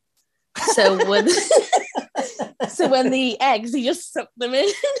teeth. So when the eggs, you just suck them in.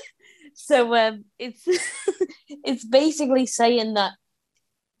 So it's basically saying that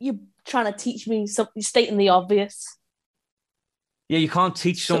you're trying to teach me something, stating the obvious. Yeah, you can't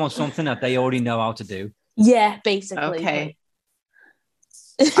teach someone something that they already know how to do. Yeah, basically. Okay.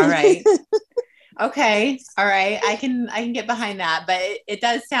 All right. Okay. All right. I can get behind that, but it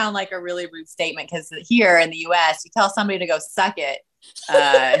does sound like a really rude statement because here in the US, you tell somebody to go suck it.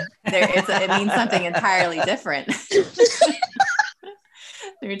 It means something entirely different.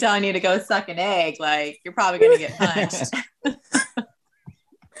 They're telling you to go suck an egg, like you're probably going to get punched.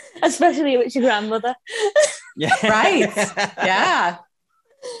 Especially if it's your grandmother. Yeah. Right. Yeah.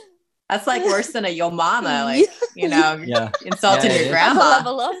 That's like worse than a yo mama, like, you know, Yeah. insulting Yeah, your yeah. grandma.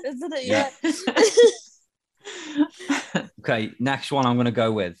 Level up, isn't it? Yeah. Okay, next one I'm going to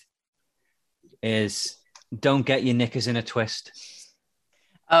go with is don't get your knickers in a twist.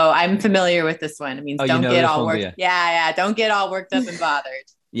 Oh, I'm familiar with this one. It means Oh, you don't know get this all one, worked. do you? Yeah. Don't get all worked up and bothered.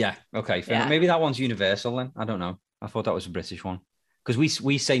 Yeah. Okay. Fair. Yeah. Maybe that one's universal then. I don't know. I thought that was a British one because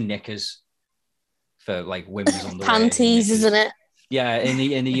we say knickers for like women's underwear. Panties, knickers. isn't it? Yeah.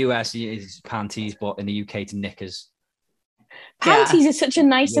 In the US it's panties, but in the UK it's knickers. Panties is such a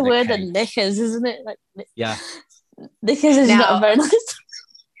nicer With a word K. than knickers, isn't it? Like Yeah. knickers is Now- not a very nice.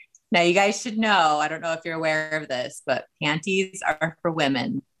 Now, you guys should know, I don't know if you're aware of this, but panties are for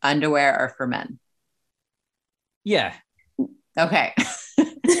women, underwear are for men. Yeah. Okay.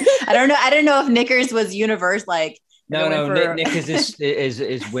 I don't know if knickers was universe, like No, going for- knickers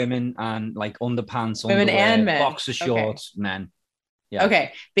is women and like underpants, Women underwear, and men. boxer Okay. shorts, men. Yeah.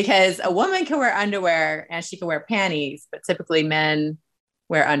 Okay, because a woman can wear underwear and she can wear panties, but typically men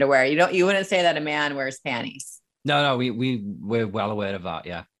wear underwear. You wouldn't say that a man wears panties. No, we're well aware of that.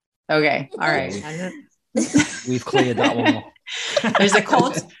 Yeah. Okay, all right. We've cleared that one up. There's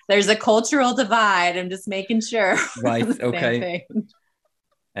a cultural divide. I'm just making sure. Right. The same Okay. thing.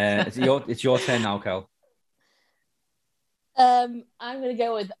 It's your turn now, Kel. I'm gonna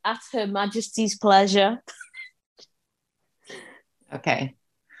go with at Her Majesty's pleasure. Okay.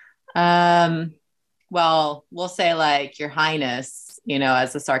 Well, we'll say like Your Highness,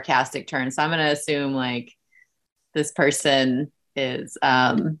 as a sarcastic term. So I'm going to assume like this person is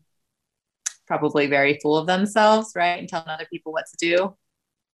probably very full of themselves, right? And telling other people what to do.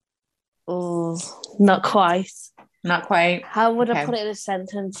 Oh, not quite. Not quite. How would I Okay. put it in a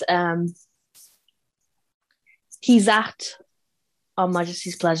sentence? He's at Her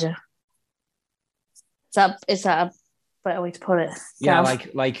Majesty's pleasure. Is that better way to put it. Yeah, Gav.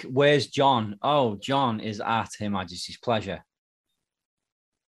 like where's John? Oh, John is at Her Majesty's pleasure.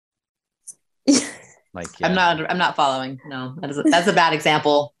 Like, yeah. I'm not following. No, that's a bad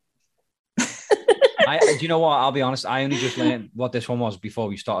example. Do you know what? I'll be honest. I only just learned what this one was before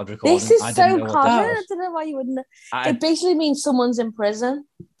we started recording. This is I so didn't know what common. that I was. don't know why you wouldn't know. I- It basically means someone's in prison.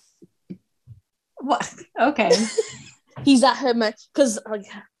 What? Okay. He's at her because like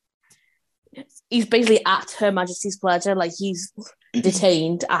he's basically at Her Majesty's pleasure. Like he's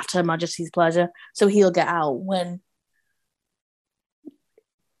detained at Her Majesty's pleasure, so he'll get out when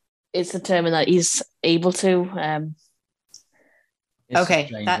it's determined that he's able to. It's a Okay,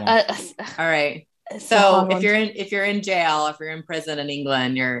 strange that- one. All right. it's a So hard if one. you're in jail, if you're in prison in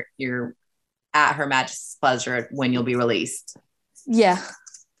England, you're at Her Majesty's pleasure when you'll be released. Yeah,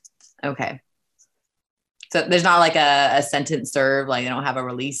 Okay. So there's not like a sentence served, like they don't have a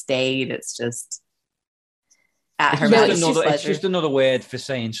release date. It's just at Her It's just Majesty's another- pleasure. It's just another word for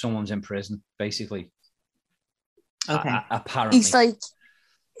saying someone's in prison, basically. Okay. Apparently. it's like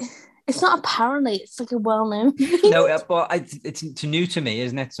it's not apparently. It's like a well-known. No, but it's new to me,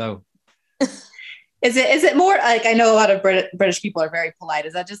 isn't it? So Is it more like, I know a lot of British people are very polite.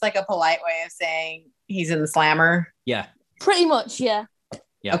 Is that just like a polite way of saying he's in the slammer? yeah, Pretty much, yeah.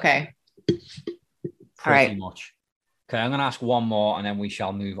 Yeah. Okay. pretty right. much. Okay, I'm going to ask one more and then we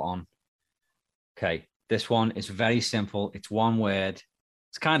shall move on. Okay, this one is very simple. It's one word.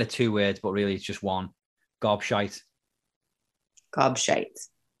 It's kind of two words, but really it's just one. Gobshite. Gobshite.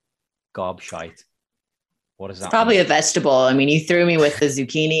 Gobshite. What does that It's probably mean? a vegetable. I mean, you threw me with the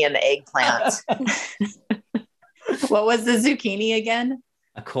zucchini and the eggplant. What was the zucchini again?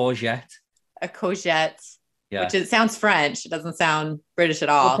 A courgette. A courgette, Yeah. which sounds French. It doesn't sound British at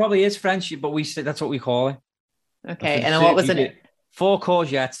Well, all. it probably is French, but we say that's what we call it. Okay. And then what was You it? get 4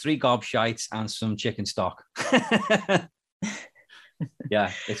 courgettes, 3 gobshites, and some chicken stock.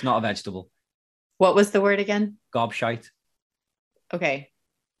 Yeah, it's not a vegetable. What was the word again? Gobshite. Okay.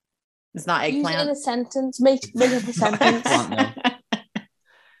 It's not Use it in eggplant. a sentence. Make up a sentence. Eggplant, no.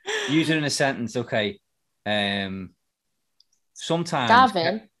 Use it in a sentence. Okay. Sometimes.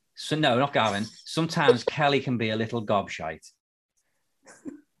 Gavin. So no, not Gavin. Sometimes Kelly can be a little gobshite.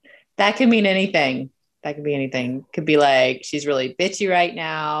 That could mean anything. That could be anything. Could be like she's really bitchy right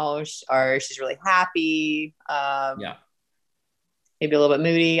now, or she's really happy. Yeah. Maybe a little bit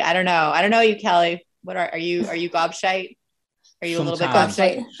moody. I don't know. I don't know you, Kelly. What are you? Are you gobshite? Are you a little bit Sometimes.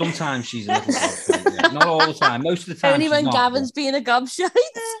 gobshite? Sometimes she's a little gobshite. Yeah. Not all the time. Most of the time. Only she's when not, Gavin's being a gobshite.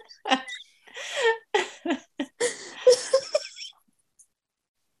 but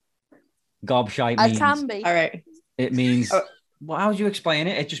Gobshite I means can be. All right. it means. Oh. Well, how would you explain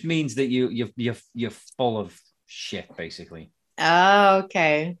it? It just means that you're full of shit, basically. Oh,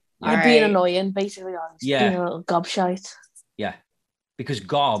 okay. You're All being right. annoying, basically. Yeah. Being a little gobshite. Yeah, because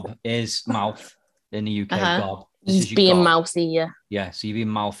gob is mouth in the UK. Uh-huh. Gob. This He's is your being gob. mouthy, yeah. Yeah, so you're being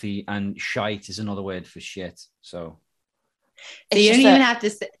mouthy, and shite is another word for shit. So So you It's don't just even a- have to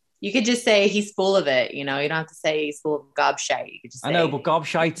say. You could just say he's full of it. You know, you don't have to say he's full of gobshite. You could just say, I know, but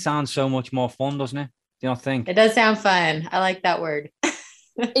gobshite sounds so much more fun, doesn't it? Do you not think? it does sound fun. I like that word.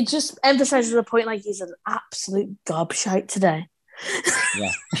 It just emphasizes the point like he's an absolute gobshite today.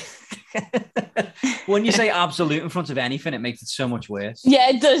 Yeah. When you say absolute in front of anything, it makes it so much worse. Yeah,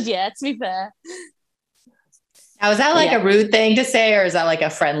 it does, yeah, to be fair. Now, is that like Yeah. a rude thing to say, or is that like a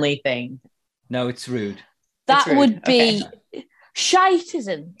friendly thing? No, it's rude. That rude. would be Okay. shite,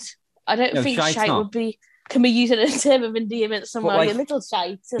 isn't? I don't No, think shite's shite not. would be can be used in a term of endearment somewhere. like, Like, a little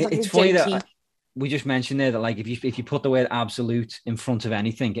shite. It's like It's a funny jokey. that we just mentioned there that like if you put the word absolute in front of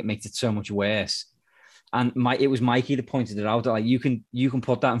anything, it makes it so much worse. And it was Mikey that pointed it out that like you can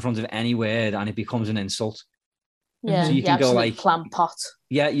put that in front of any word and it becomes an insult. Yeah, So you can go absolute like- plant pot.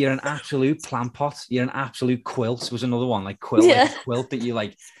 Yeah, you're an absolute plant pot. You're an absolute quilt was another one, like quilt, Yeah. like a quilt that you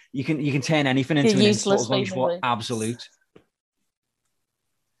like. You can turn anything into You're an useless, insult as long as you want basically. absolute.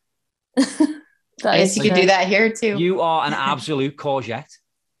 That I is guess you could true. do that here too. You are an absolute courgette.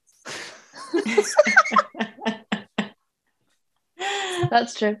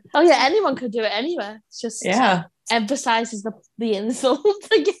 That's true. Oh yeah, anyone could do it anywhere. It's just Yeah, emphasizes the insult,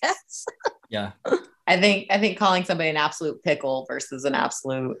 I guess. Yeah, I think calling somebody an absolute pickle versus an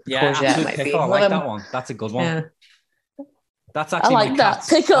absolute yeah, courgette absolute might pickle. be. I a like little- that one. That's a good one. Yeah. That's actually like my that, cat's,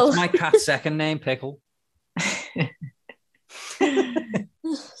 pickle. That's my cat's second name, pickle.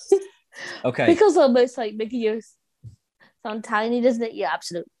 Okay. Pickle's almost like making you sound tiny, doesn't it? You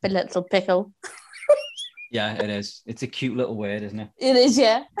absolute little pickle. Yeah, it is. It's a cute little word, isn't it? It is,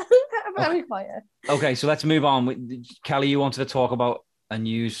 yeah. Very quiet. Okay, so let's move on. Kelly, you wanted to talk about a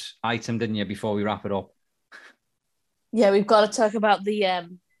news item, didn't you, before we wrap it up? Yeah, we've got to talk about the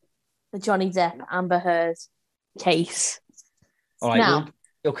Johnny Depp Amber Heard case. All right. Now,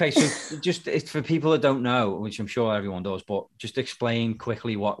 okay. So just for people that don't know, which I'm sure everyone does, but just explain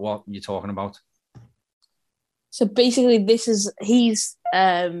quickly what you're talking about. so basically, he's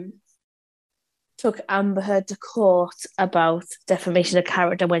took Amber Heard to court about defamation of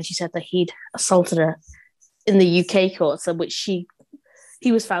character when she said that he'd assaulted her in the UK courts, and which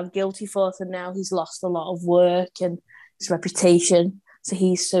he was found guilty for. So now he's lost a lot of work and his reputation. So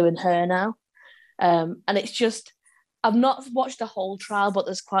he's suing her now. And it's just, I've not watched the whole trial, but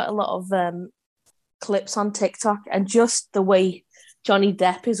there's quite a lot of clips on TikTok, and just the way Johnny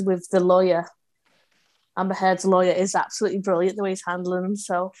Depp is with the lawyer, Amber Heard's lawyer, is absolutely brilliant. The way he's handling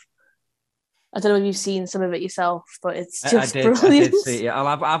himself. I don't know if you've seen some of it yourself, but it's just brilliant. I did see it.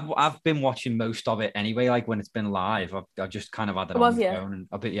 I've been watching most of it anyway. Like when it's been live, I've just kind of had it on the phone, and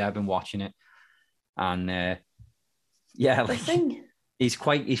I've been watching it, and like he's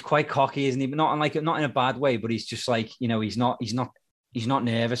quite cocky, isn't he? But not in a bad way, but he's just like, he's not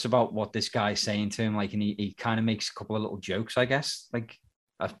nervous about what this guy's saying to him. Like, and he kind of makes a couple of little jokes, I guess. Like,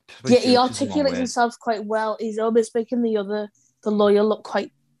 he articulates himself quite well. He's almost making the lawyer look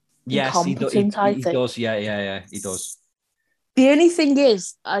quite incompetent. He does. Yeah, he does. The only thing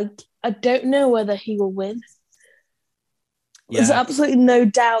is, I don't know whether he will win. Yeah. There's absolutely no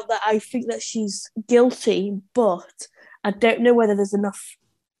doubt that I think that she's guilty, but I don't know whether there's enough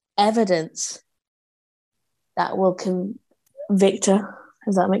evidence that will convict her.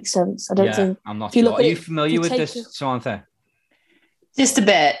 Does that make sense? I don't think. I'm not sure. Are you familiar with this, Samantha? Just a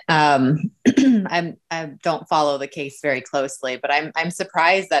bit. I don't follow the case very closely, but I'm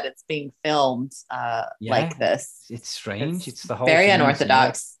surprised that it's being filmed like this. It's strange. It's the whole very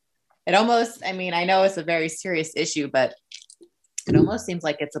unorthodox. It almost, I know it's a very serious issue, but it almost seems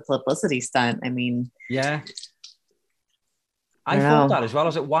like it's a publicity stunt. Yeah. I thought that as well. I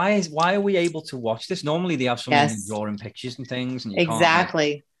was like, why are we able to watch this? Normally they have someone drawing pictures and things. And you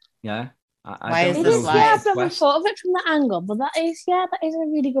exactly. Yeah. Why is this live? I've never thought of it from that angle, but that is a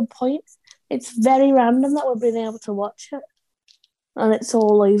really good point. It's very random that we're being able to watch it, and it's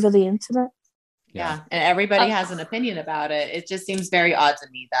all over the internet. Yeah, and everybody has an opinion about it. It just seems very odd to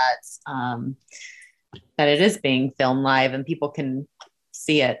me that it is being filmed live and people can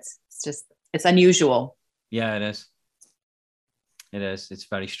see it. It's unusual. Yeah, it is. It is. It's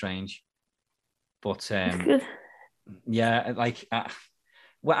very strange, but yeah, like.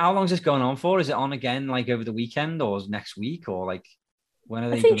 Well, how long is this going on for? Is it on again like over the weekend or next week or like when are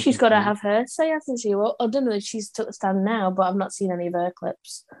they? I think she's got to have her say, hasn't she? Well, I don't know if she's took the stand now, but I've not seen any of her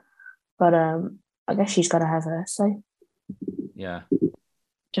clips. But I guess she's got to have her say. Yeah.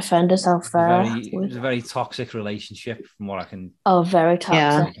 Defend herself there. It was a very toxic relationship from what I can. Oh, very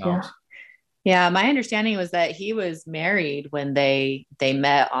toxic. Yeah. My understanding was that he was married when they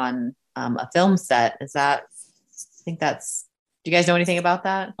met on a film set. Do you guys know anything about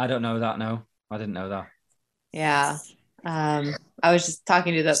that? I don't know that. No, I didn't know that. Yeah. I was just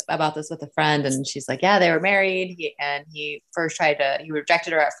talking about this with a friend, and she's like, yeah, they were married. He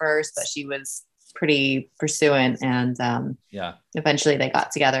rejected her at first, but she was pretty pursuant, and eventually they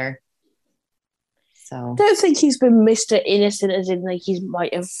got together. So I don't think he's been Mr. Innocent, as in like he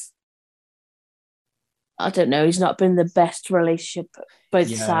might have. I don't know. He's not been the best relationship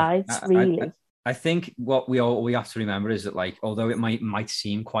both sides, really. I think what we have to remember is that, like, although it might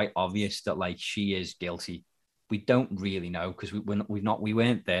seem quite obvious that like she is guilty, we don't really know because we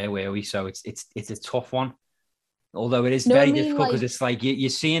weren't there, were we? So it's a tough one. Although it is very difficult because it's like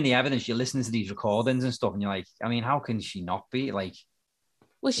you're seeing the evidence, you're listening to these recordings and stuff, and you're like, how can she not be like?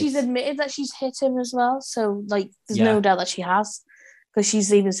 Well, she's admitted that she's hit him as well, so like, there's no doubt that she has, because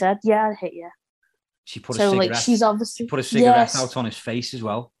she's even said, "Yeah, I hit you." She put a cigarette. She's obviously put a cigarette out on his face as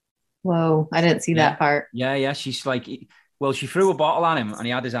well. Whoa, I didn't see that part. Yeah. She's like, well, she threw a bottle at him and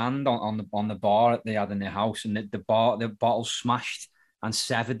he had his hand on the bar that they had in their house, and the bottle smashed and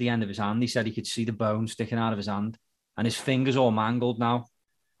severed the end of his hand. He said he could see the bone sticking out of his hand and his fingers all mangled now.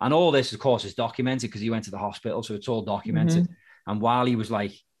 And all this, of course, is documented because he went to the hospital, so it's all documented. Mm-hmm. And while he was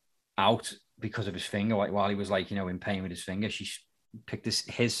like out because of his finger, like while he was like, in pain with his finger, she picked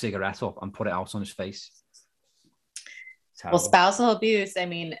his cigarette up and put it out on his face. Well, spousal abuse,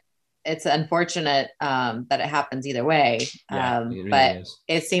 it's unfortunate that it happens either way. It really but is.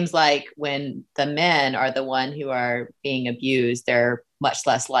 It seems like when the men are the one who are being abused, they're much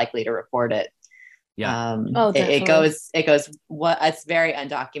less likely to report it. Yeah. It goes it's very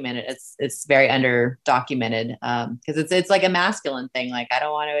undocumented. It's very underdocumented because it's like a masculine thing. Like, I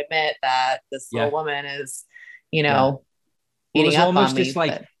don't want to admit that this little woman is, eating there's up almost on me. this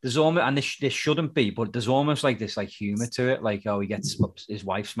like But there's almost, and this shouldn't be, but there's almost like this like humor to it. Like, oh, he gets his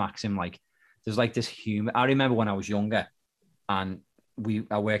wife smacks him. Like, there's like this humor. I remember when I was younger, and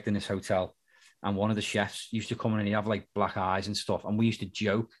I worked in this hotel, and one of the chefs used to come in and he'd have like black eyes and stuff, and we used to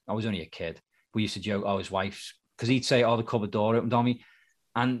joke. I was only a kid. We used to joke, oh, his wife's, because he'd say, oh, the cupboard door opened on me,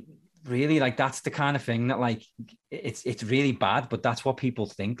 and really, like, that's the kind of thing that, like, it's really bad, but that's what people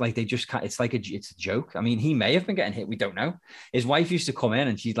think. Like, they just can't. It's like it's a joke. I mean, he may have been getting hit. We don't know. His wife used to come in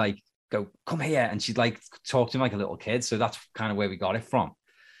and she'd like go, come here, and she'd like talk to him like a little kid. So that's kind of where we got it from.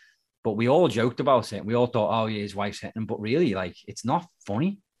 But we all joked about it. We all thought, oh yeah, his wife's hitting him. But really, like, it's not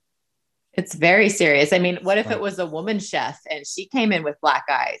funny. it's very serious. I mean, what if Right. it was a woman chef and she came in with black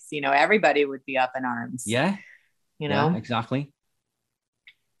eyes? You know, everybody would be up in arms. Yeah, You know, yeah, exactly.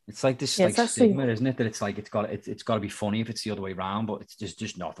 It's like this Yeah, like it's actually- stigma, isn't it? That it's like it's got to be funny if it's the other way around, but it's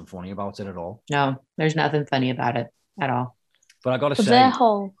just nothing funny about it at all. no, there's nothing funny about it at all. But I got to But say, their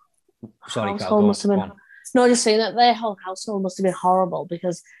whole sorry, Cal, household go must have on, been. go on. No, just saying that their whole household must have been horrible,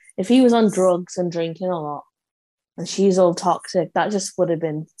 because if he was on drugs and drinking a lot, and she's all toxic, that just would have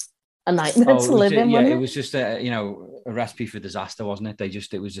been a nightmare Oh, to live in. yeah, Wouldn't it it? was just a recipe for disaster, wasn't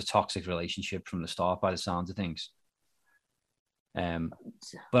it? It was a toxic relationship from the start, by the sounds of things. But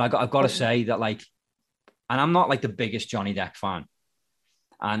I've got to say that, like, and I'm not like the biggest Johnny Depp fan,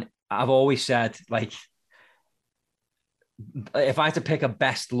 and I've always said, like, if I had to pick a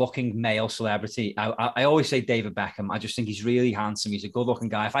best looking male celebrity, I always say David Beckham. I just think he's really handsome. He's a good looking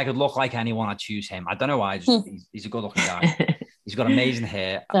guy. If I could look like anyone, I'd choose him. I don't know why. He's a good looking guy. He's got amazing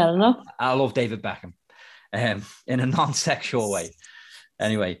hair. Fair enough. I love David Beckham, in a non-sexual way.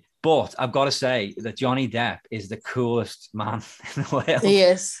 Anyway, but I've got to say that Johnny Depp is the coolest man in the world. He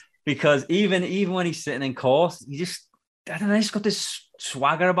is. Because even when he's sitting in court, I don't know, he's got this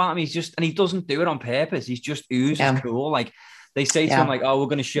swagger about him. And he doesn't do it on purpose. He's just oozes cool. Like, they say to him, like, oh, we're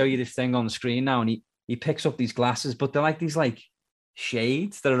going to show you this thing on the screen now. And he picks up these glasses, but they're like these like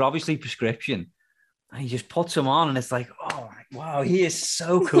shades that are obviously prescription. And he just puts them on, and it's like, oh, wow, he is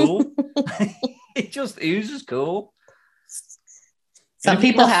so cool. He just oozes cool. Some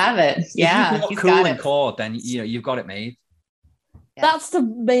people have it. If Yeah. you're He's cool got in it. court, then you've got it made. Yeah. That's the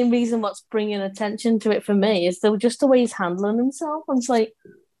main reason what's bringing attention to it for me, is just the way he's handling himself. I'm just like,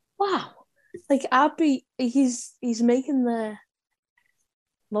 wow, like he's making the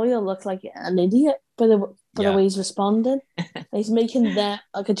lawyer look like an idiot by the way he's responding. He's making that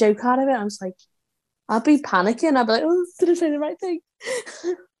like a joke out of it. I'm just like, I'd be panicking. I'd be like, oh, did I say the right thing?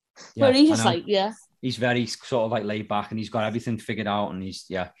 But he's just like, yeah. He's very sort of like laid back, and he's got everything figured out, and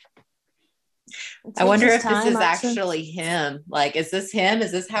I wonder if this is actually him. Like, is this him?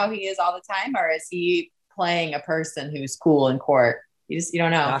 Is this how he is all the time? Or is he playing a person who's cool in court? You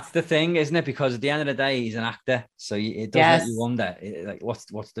don't know. That's the thing, isn't it? Because at the end of the day, he's an actor. So it does make you wonder, like,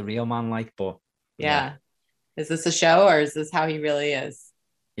 what's the real man like? But yeah. Is this a show, or is this how he really is?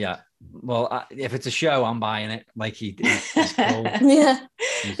 Yeah. Well, if it's a show, I'm buying it. Like, he's cool. Yeah.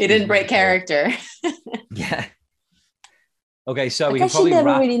 He didn't break character. Yeah. Okay, so I we can guess you probably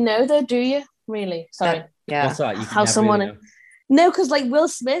never really know, though, do you? Really? Sorry. Yeah. What's that? You How never someone... really know. No, because like Will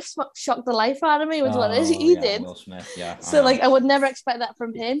Smith shocked the life out of me with what he did. Will Smith, yeah. So like I would never expect that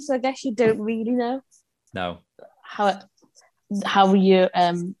from him. So I guess you don't really know. No. How your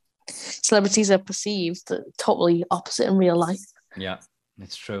celebrities are perceived, totally opposite in real life. Yeah,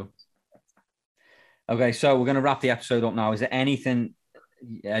 it's true. Okay, so we're going to wrap the episode up now. Is there anything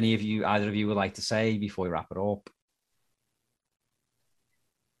either of you would like to say before we wrap it up?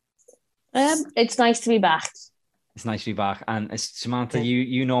 It's nice to be back. It's nice to be back. And Samantha,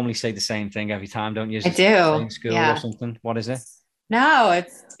 you normally say the same thing every time, don't you? I do. In school or something. What is it? No,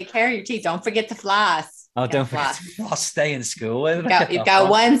 it's take care of your teeth. Don't forget to floss. Oh, don't forget to floss. Stay in school. You've got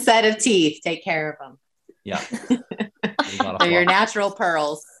one set of teeth. Take care of them. Yeah. They're your natural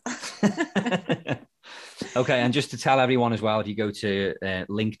pearls. Okay, and just to tell everyone as well, if you go to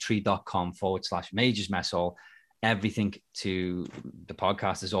linktree.com/majorsmesshall, everything to the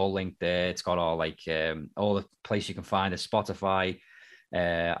podcast is all linked there. It's got all all the places you can find it: Spotify,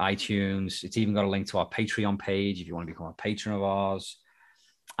 iTunes. It's even got a link to our Patreon page if you want to become a patron of ours.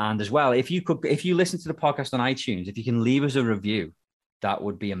 And as well, if you listen to the podcast on iTunes, if you can leave us a review, that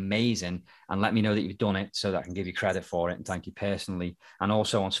would be amazing. And let me know that you've done it so that I can give you credit for it and thank you personally. And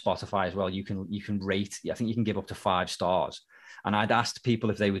also on Spotify as well, you can rate. I think you can give up to 5 stars. And I'd asked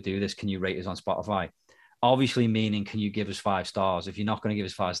people if they would do this, can you rate us on Spotify? Obviously meaning, can you give us 5 stars? If you're not going to give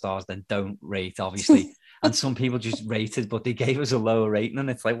us 5 stars, then don't rate, obviously. And some people just rated, but they gave us a lower rating.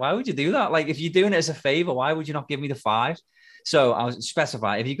 And it's like, why would you do that? Like, if you're doing it as a favor, why would you not give me the 5? So I'll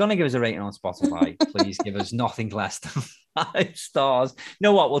specify, if you're going to give us a rating on Spotify, please give us nothing less than 5 stars. You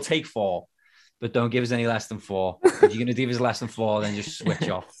know what? We'll take 4, but don't give us any less than 4. If you're going to give us less than 4, then just switch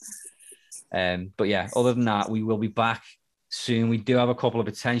off. But yeah, other than that, we will be back soon. We do have a couple of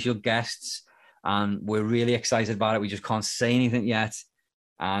potential guests, and we're really excited about it. We just can't say anything yet.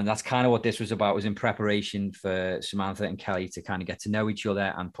 And that's kind of what this was about, was in preparation for Samantha and Kelly to kind of get to know each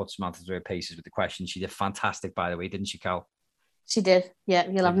other and put Samantha through her paces with the questions. She did fantastic, by the way, didn't she, Kel? She did. Yeah,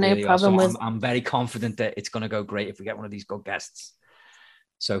 you'll have no problem with. I'm very confident that it's going to go great if we get one of these good guests.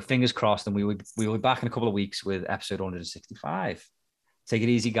 So fingers crossed, and we will be back in a couple of weeks with episode 165. Take it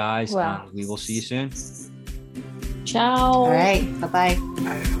easy, guys, and we will see you soon. Ciao. All right. Bye-bye.